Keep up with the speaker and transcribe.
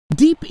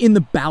Deep in the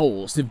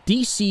bowels of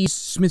DC's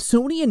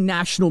Smithsonian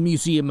National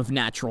Museum of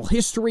Natural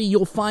History,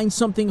 you'll find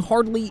something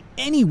hardly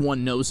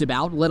anyone knows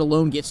about, let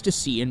alone gets to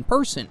see in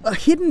person. A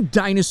hidden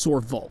dinosaur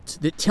vault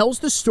that tells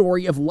the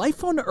story of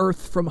life on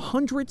Earth from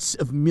hundreds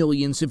of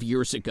millions of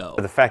years ago.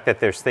 The fact that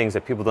there's things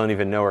that people don't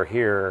even know are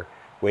here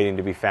waiting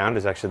to be found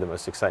is actually the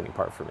most exciting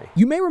part for me.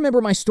 You may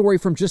remember my story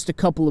from just a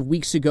couple of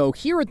weeks ago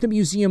here at the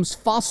museum's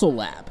fossil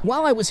lab.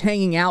 While I was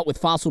hanging out with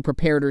fossil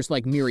preparators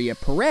like Miria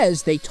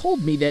Perez, they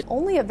told me that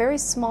only a very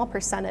small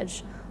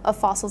percentage of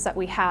fossils that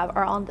we have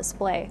are on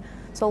display.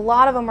 So a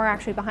lot of them are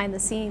actually behind the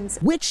scenes.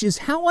 Which is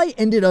how I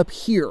ended up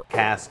here.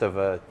 Cast of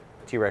a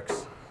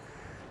TRex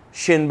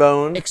shin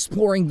bone.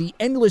 Exploring the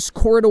endless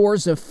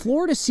corridors of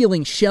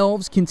floor-to-ceiling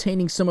shelves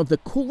containing some of the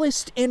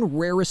coolest and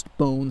rarest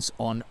bones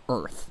on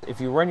Earth. If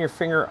you run your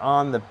finger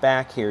on the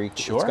back here,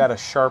 it's got a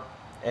sharp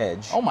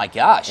edge. Oh my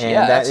gosh, and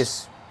yeah. that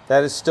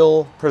is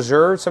still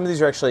preserved. Some of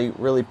these are actually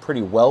really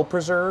pretty well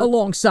preserved.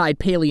 Alongside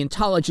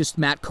paleontologist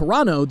Matt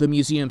Carrano, the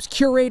museum's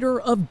curator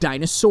of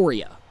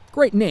Dinosauria.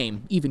 Great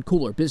name, even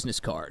cooler business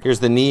card. Here's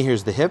the knee,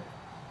 here's the hip.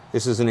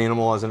 This is an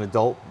animal as an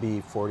adult,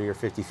 be 40 or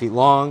 50 feet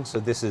long. So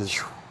this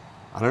is,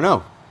 I don't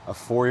know, a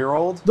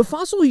 4-year-old? The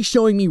fossil he's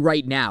showing me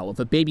right now of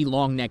a baby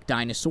long-necked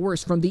dinosaur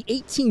is from the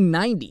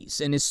 1890s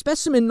and is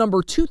specimen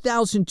number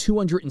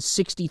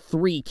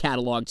 2,263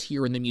 cataloged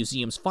here in the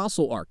museum's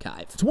fossil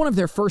archive. It's one of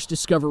their first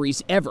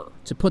discoveries ever.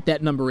 To put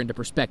that number into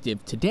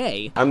perspective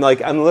today, I'm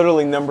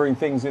literally numbering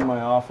things in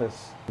my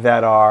office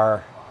that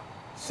are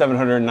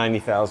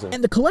 790,000.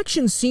 And the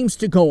collection seems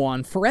to go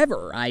on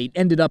forever. I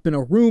ended up in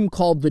a room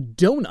called the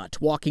Donut,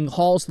 walking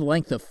halls the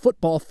length of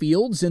football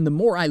fields, and the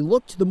more I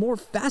looked, the more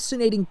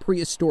fascinating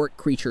prehistoric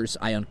creatures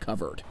I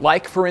uncovered.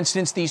 Like, for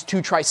instance, these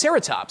two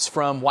triceratops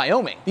from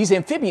Wyoming, these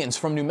amphibians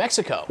from New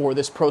Mexico, or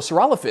this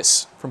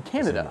Procerolophus from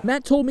Canada.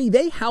 Matt told me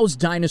they house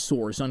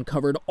dinosaurs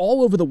uncovered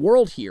all over the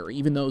world here,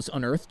 even those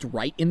unearthed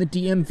right in the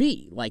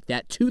DMV, like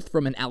that tooth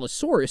from an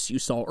Allosaurus you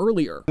saw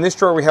earlier. In this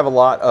drawer we have a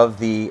lot of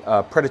the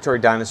predatory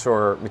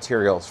dinosaur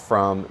materials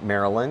from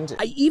Maryland.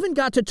 I even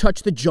got to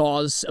touch the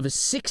jaws of a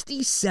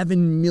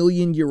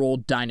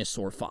 67-million-year-old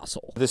dinosaur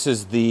fossil. This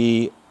is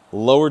the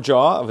lower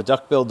jaw of a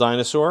duckbill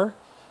dinosaur.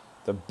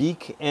 The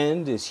beak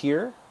end is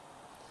here.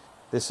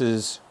 This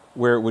is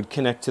where it would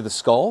connect to the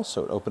skull,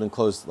 so it opened and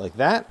closed like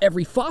that.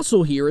 Every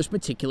fossil here is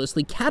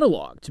meticulously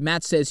cataloged.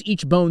 Matt says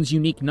each bone's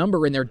unique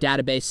number in their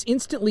database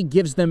instantly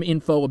gives them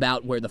info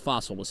about where the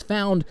fossil was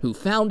found, who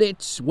found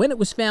it, when it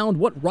was found,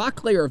 what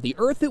rock layer of the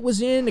Earth it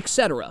was in,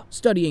 etc.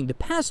 Studying the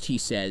past, he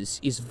says,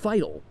 is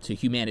vital to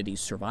humanity's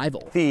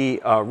survival.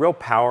 The real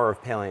power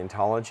of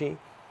paleontology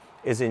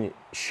is it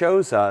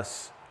shows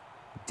us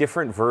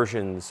different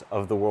versions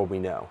of the world we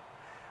know,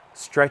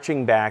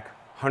 stretching back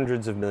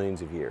hundreds of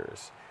millions of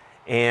years.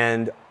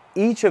 And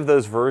each of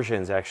those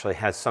versions actually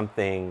has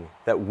something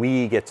that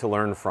we get to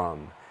learn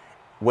from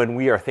when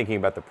we are thinking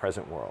about the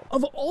present world.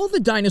 Of all the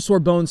dinosaur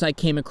bones I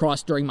came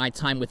across during my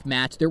time with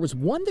Matt, there was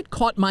one that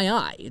caught my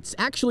eye. It's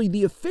actually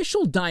the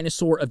official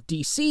dinosaur of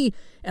DC,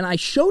 and I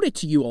showed it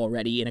to you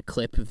already in a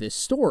clip of this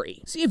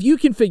story. See if you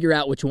can figure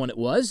out which one it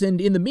was,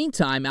 and in the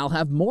meantime, I'll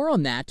have more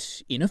on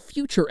that in a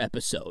future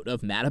episode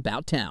of Matt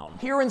About Town.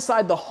 Here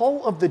inside the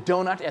hull of the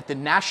Donut at the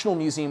National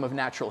Museum of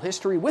Natural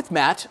History with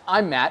Matt,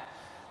 I'm Matt.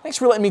 Thanks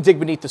for letting me dig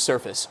beneath the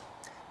surface.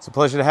 It's a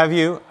pleasure to have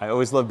you. I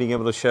always love being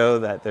able to show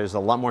that there's a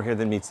lot more here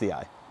than meets the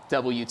eye.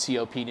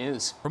 WTOP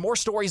News. For more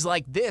stories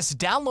like this,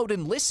 download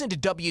and listen to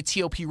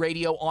WTOP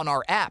Radio on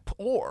our app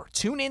or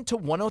tune in to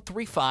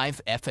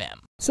 103.5 FM.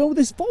 So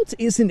this vault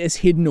isn't as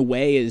hidden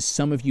away as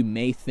some of you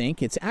may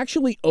think. It's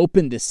actually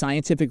open to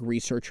scientific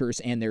researchers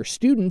and their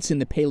students in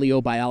the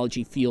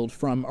paleobiology field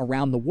from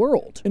around the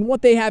world. And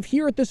what they have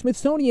here at the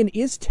Smithsonian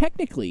is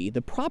technically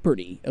the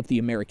property of the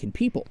American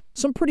people.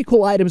 Some pretty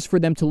cool items for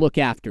them to look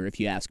after, if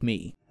you ask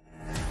me.